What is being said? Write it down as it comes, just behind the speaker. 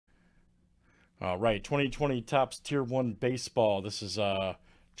All right, 2020 Topps Tier 1 Baseball. This is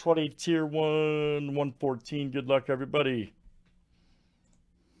 20 Tier 1, 114. Good luck, everybody.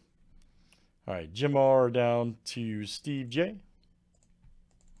 All right, Jim R down to Steve J.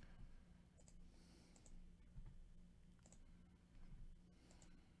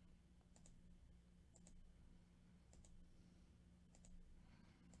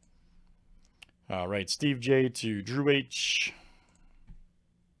 All right, Steve J to Drew H.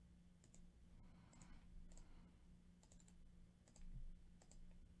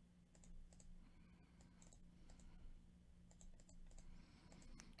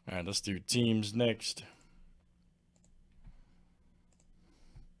 All right, let's do teams next.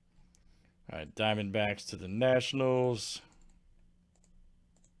 All right, Diamondbacks to the Nationals.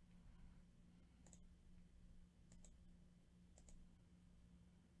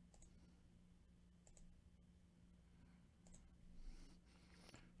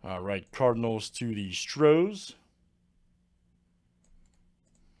 All right, Cardinals to the Stros.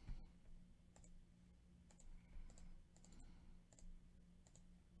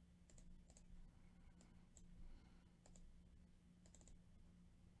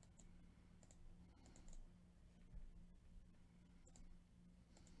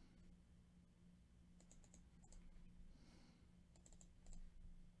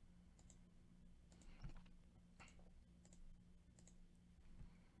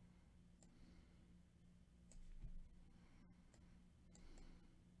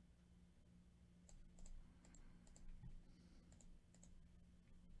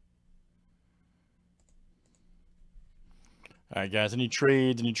 All right, guys, any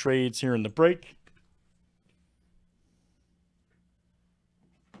trades here in the break?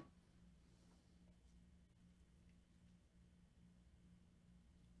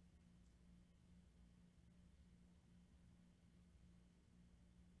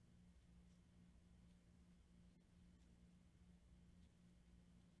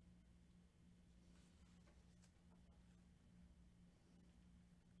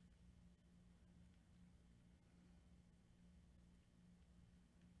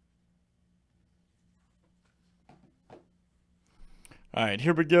 All right,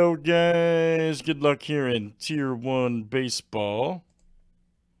 here we go, guys. Good luck here in Tier 1 Baseball.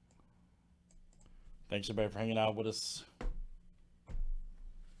 Thanks, everybody, for hanging out with us.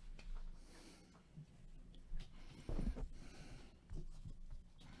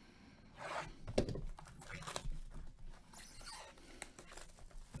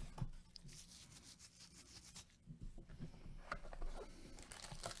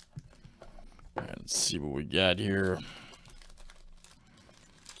 All right, let's see what we got here.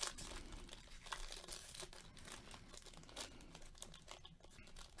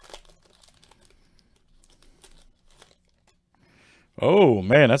 Oh,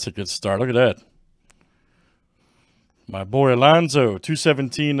 man, that's a good start. Look at that. My boy Alonzo,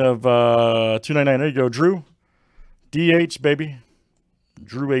 217 of 299. There you go, Drew. DH, baby.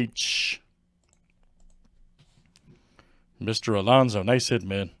 Drew H. Mr. Alonzo, nice hit,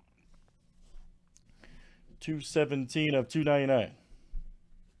 man. 217 of 299.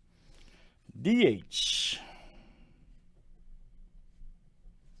 DH.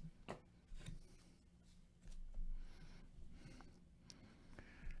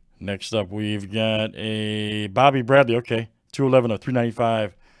 Next up, we've got a Bobby Bradley. Okay, 211 of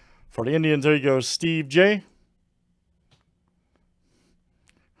 395. For the Indians, there you go, Steve J.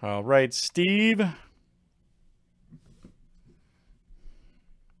 All right, Steve.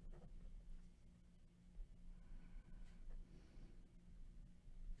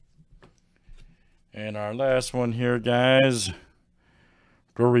 And our last one here, guys,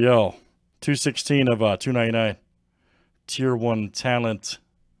 Gurriel, 216 of 299. Tier 1 talent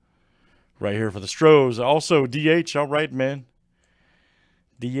right here for the Stros. Also, DH, all right, man.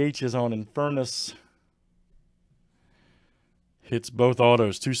 DH is on Infernus. Hits both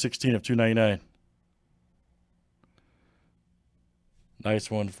autos, 216 of 299.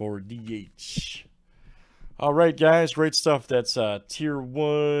 Nice one for DH. All right, guys, great stuff. That's Tier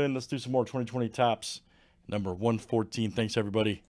 1. Let's do some more 2020 Topps, number 114. Thanks, everybody.